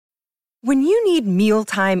When you need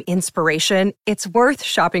mealtime inspiration, it's worth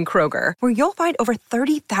shopping Kroger, where you'll find over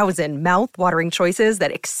 30,000 mouth-watering choices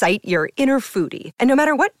that excite your inner foodie. And no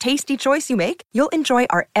matter what tasty choice you make, you'll enjoy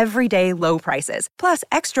our everyday low prices, plus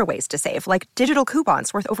extra ways to save, like digital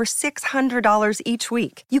coupons worth over $600 each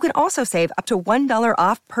week. You can also save up to $1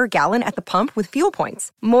 off per gallon at the pump with fuel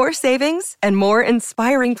points. More savings and more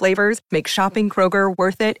inspiring flavors make shopping Kroger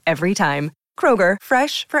worth it every time. Kroger,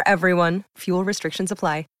 fresh for everyone. Fuel restrictions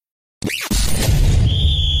apply.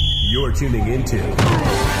 You're tuning into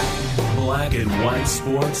Black and White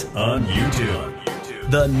Sports on YouTube.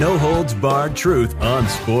 The no-holds-barred truth on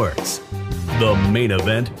sports. The main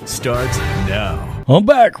event starts now. I'm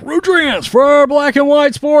back. Rudrance for Black and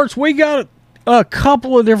White Sports. We got a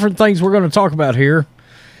couple of different things we're going to talk about here.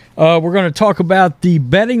 We're going to talk about the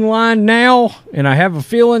betting line now, and I have a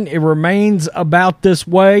feeling it remains about this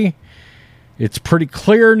way. It's pretty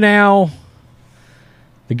clear now.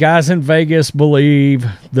 The guys in Vegas believe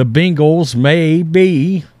the Bengals may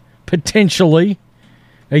be potentially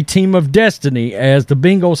a team of destiny, as the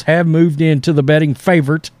Bengals have moved into the betting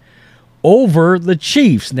favorite over the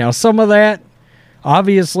Chiefs. Now, some of that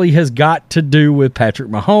obviously has got to do with Patrick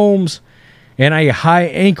Mahomes and a high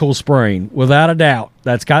ankle sprain, without a doubt.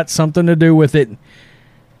 That's got something to do with it.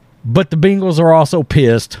 But the Bengals are also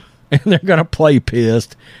pissed, and they're going to play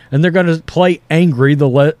pissed, and they're going to play angry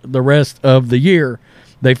the rest of the year.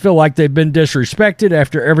 They feel like they've been disrespected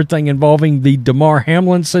after everything involving the Damar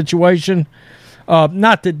Hamlin situation.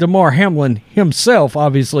 Not that Damar Hamlin himself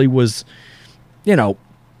obviously was, that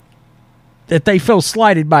they feel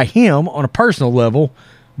slighted by him on a personal level,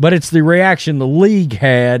 but it's the reaction the league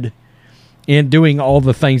had in doing all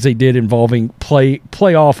the things they did involving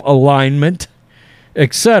playoff alignment,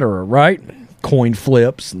 etc., right? Coin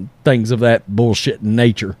flips and things of that bullshit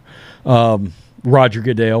nature. Roger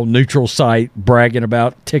Goodell, neutral site, bragging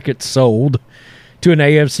about tickets sold to an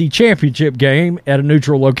AFC championship game at a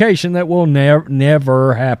neutral location that will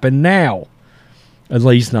never happen now. At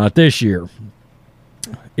least not this year.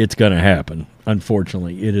 It's going to happen.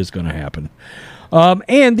 Unfortunately, it is going to happen.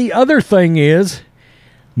 And the other thing is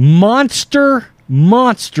monster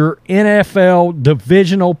NFL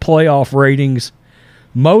divisional playoff ratings.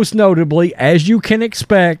 Most notably, as you can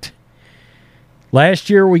expect, last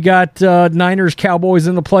year we got Niners-Cowboys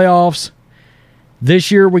in the playoffs.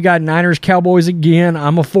 This year we got Niners-Cowboys again.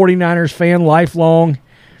 I'm a 49ers fan lifelong,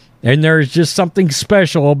 and there's just something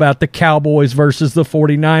special about the Cowboys versus the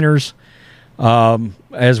 49ers.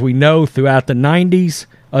 As we know, throughout the 90s,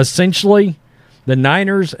 essentially, the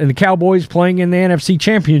Niners and the Cowboys playing in the NFC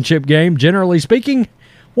Championship game, generally speaking,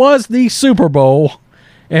 was the Super Bowl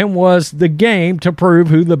and was the game to prove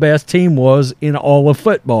who the best team was in all of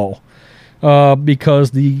football.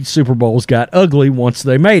 Because the Super Bowls got ugly once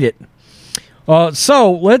they made it.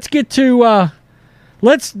 So let's get to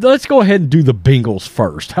let's go ahead and do the Bengals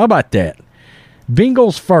first. How about that?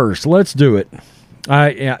 Bengals first. Let's do it.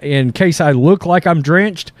 In case I look like I'm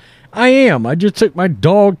drenched, I am. I just took my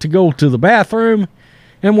dog to go to the bathroom,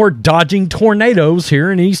 and we're dodging tornadoes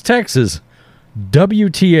here in East Texas.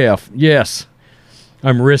 WTF? Yes,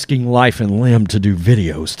 I'm risking life and limb to do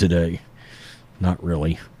videos today. Not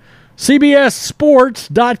really.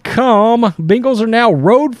 CBSSports.com. Bengals are now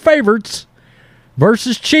road favorites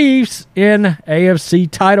versus Chiefs in AFC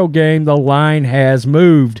title game. The line has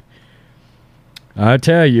moved. I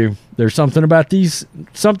tell you, there's something about these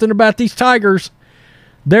Tigers.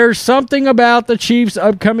 There's something about the Chiefs'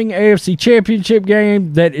 upcoming AFC Championship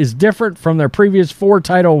game that is different from their previous 4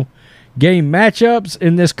 title game matchups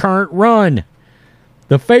in this current run.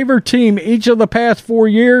 The favored team each of the past 4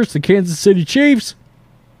 years, the Kansas City Chiefs,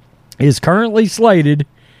 is currently slated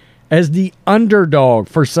as the underdog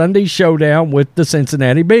for Sunday's showdown with the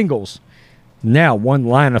Cincinnati Bengals. Now, one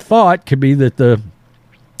line of thought could be that the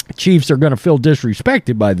Chiefs are going to feel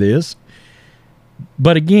disrespected by this.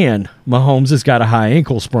 But again, Mahomes has got a high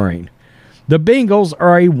ankle sprain. The Bengals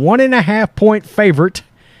are a 1.5-point favorite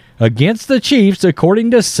against the Chiefs, according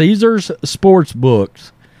to Caesars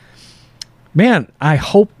Sportsbooks. Man, I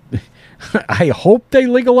hope they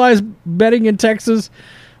legalize betting in Texas,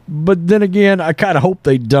 but then again, I kind of hope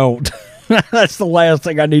they don't. That's the last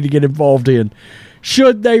thing I need to get involved in.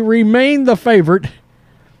 Should they remain the favorite,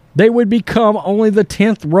 they would become only the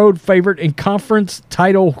 10th road favorite in conference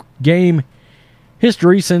title game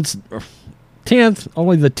history since 10th,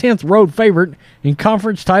 only the 10th road favorite in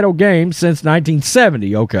conference title game since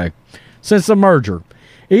 1970. Okay, since the merger.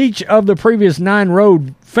 Each of the previous 9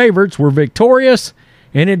 road favorites were victorious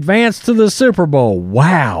and advanced to the Super Bowl.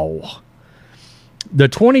 Wow. The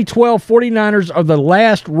 2012 49ers are the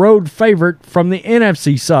last road favorite from the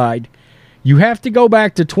NFC side. You have to go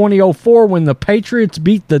back to 2004 when the Patriots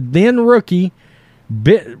beat the then rookie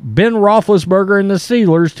Ben Roethlisberger and the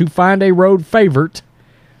Steelers to find a road favorite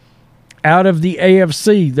out of the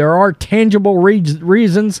AFC. There are tangible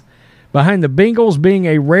reasons behind the Bengals being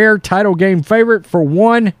a rare title game favorite. For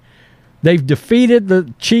one, they've defeated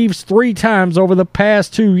the Chiefs 3 times over the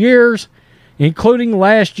past 2 years, including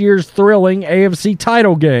last year's thrilling AFC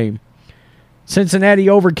title game. Cincinnati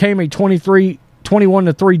overcame a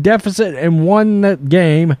 21-3 deficit and won the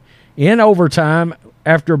game in overtime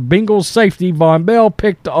after Bengals safety Von Bell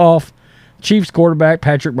picked off Chiefs quarterback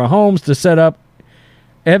Patrick Mahomes to set up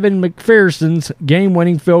Evan McPherson's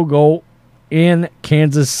game-winning field goal in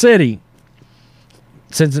Kansas City.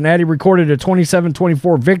 Cincinnati recorded a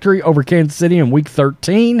 27-24 victory over Kansas City in Week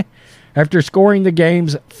 13 after scoring the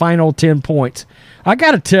game's final 10 points. I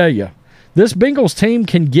got to tell you, this Bengals team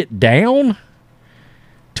can get down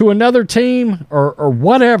to another team or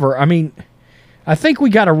whatever. I mean, I think we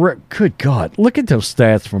got a good God, look at those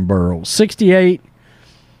stats from Burrow. 68,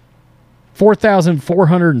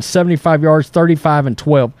 4,475 yards, 35 and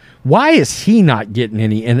 12. Why is he not getting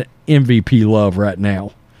any MVP love right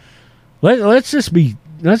now? Let's just be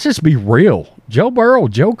real. Joe Burrow,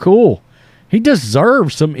 Joe Cool, he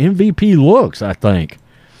deserves some MVP looks, I think.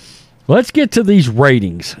 Let's get to these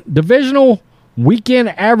ratings. Divisional weekend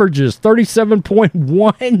averages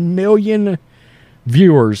 37.1 million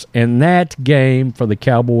viewers, and that game for the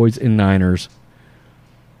Cowboys and Niners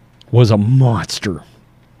was a monster.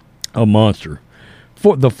 A monster.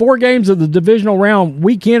 For the 4 games of the divisional round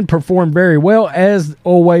weekend performed very well, as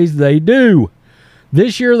always they do.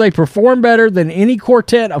 This year they performed better than any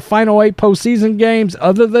quartet of Final 8 postseason games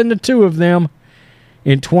other than the 2 of them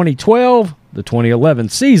in 2012, the 2011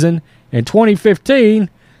 season, and 2015,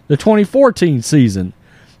 the 2014 season.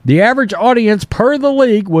 The average audience per the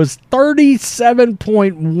league was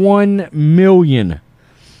 37.1 million.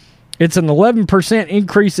 It's an 11%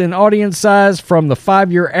 increase in audience size from the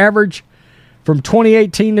 5-year average from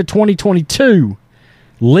 2018 to 2022.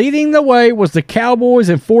 Leading the way was the Cowboys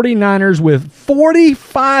and 49ers with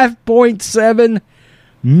 45.7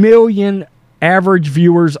 million average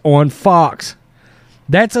viewers on Fox.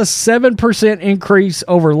 That's a 7% increase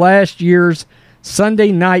over last year's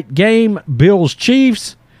Sunday night game,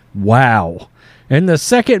 Bills-Chiefs. Wow. And the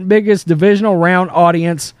second biggest divisional round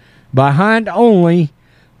audience behind only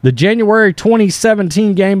the January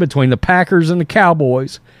 2017 game between the Packers and the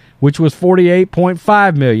Cowboys, which was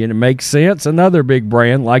 48.5 million. It makes sense. Another big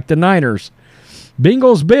brand like the Niners.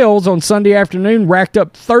 Bengals-Bills on Sunday afternoon racked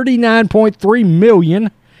up 39.3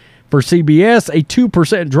 million for CBS, a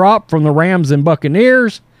 2% drop from the Rams and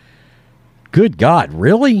Buccaneers. Good God,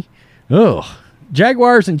 really? Ugh.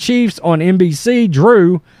 Jaguars and Chiefs on NBC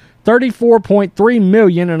drew 34.3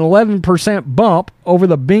 million, an 11% bump over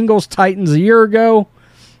the Bengals-Titans a year ago.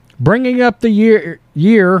 Bringing up the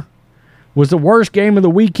year was the worst game of the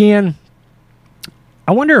weekend.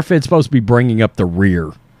 I wonder if it's supposed to be bringing up the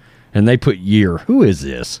rear, and they put year. Who is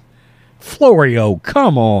this? Florio,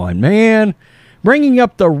 come on, man. Bringing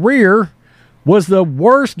up the rear was the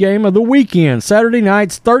worst game of the weekend. Saturday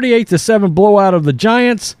night's 38-7 blowout of the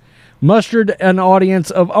Giants mustered an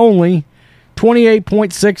audience of only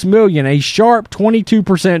 28.6 million, a sharp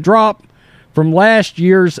 22% drop from last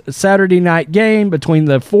year's Saturday night game between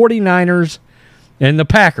the 49ers and the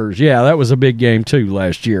Packers. Yeah, that was a big game too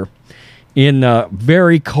last year in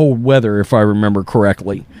very cold weather, if I remember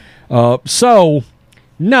correctly. So,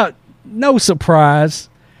 no surprise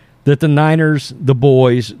that the Niners, the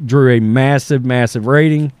boys, drew a massive, massive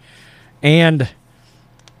rating. And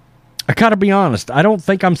I gotta be honest, I don't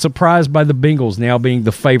think I'm surprised by the Bengals now being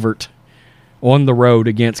the favorite on the road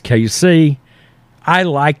against KC. I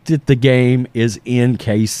liked it. The game is in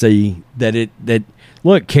KC.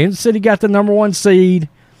 Look, Kansas City got the number 1 seed.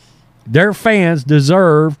 Their fans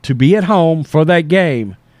deserve to be at home for that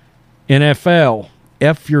game. NFL,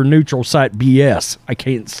 F your neutral site BS. I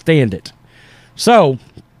can't stand it. So,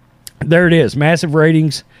 there it is. Massive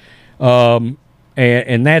ratings. And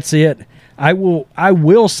that's it. I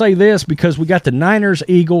will say this because we got the Niners,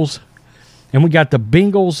 Eagles, and we got the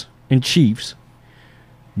Bengals and Chiefs.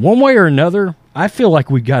 One way or another, I feel like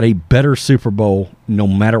we got a better Super Bowl no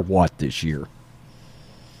matter what this year.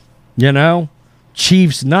 You know,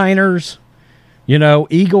 Chiefs, Niners,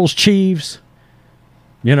 Eagles, Chiefs,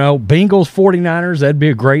 Bengals, 49ers. That'd be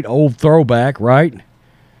a great old throwback, right?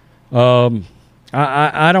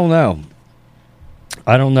 I don't know.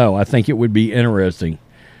 I think it would be interesting.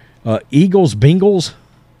 Eagles, Bengals,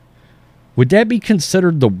 would that be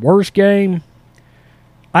considered the worst game?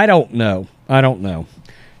 I don't know.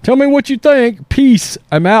 Tell me what you think. Peace.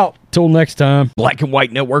 I'm out. Till next time, Black and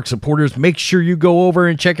White Network supporters, make sure you go over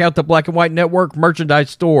and check out the Black and White Network merchandise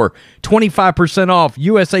store. 25% off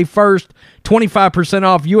USA First, 25%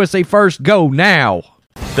 off USA First. Go now.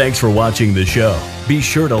 Thanks for watching the show. Be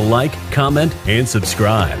sure to like, comment, and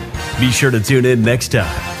subscribe. Be sure to tune in next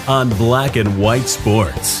time on Black and White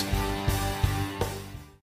Sports.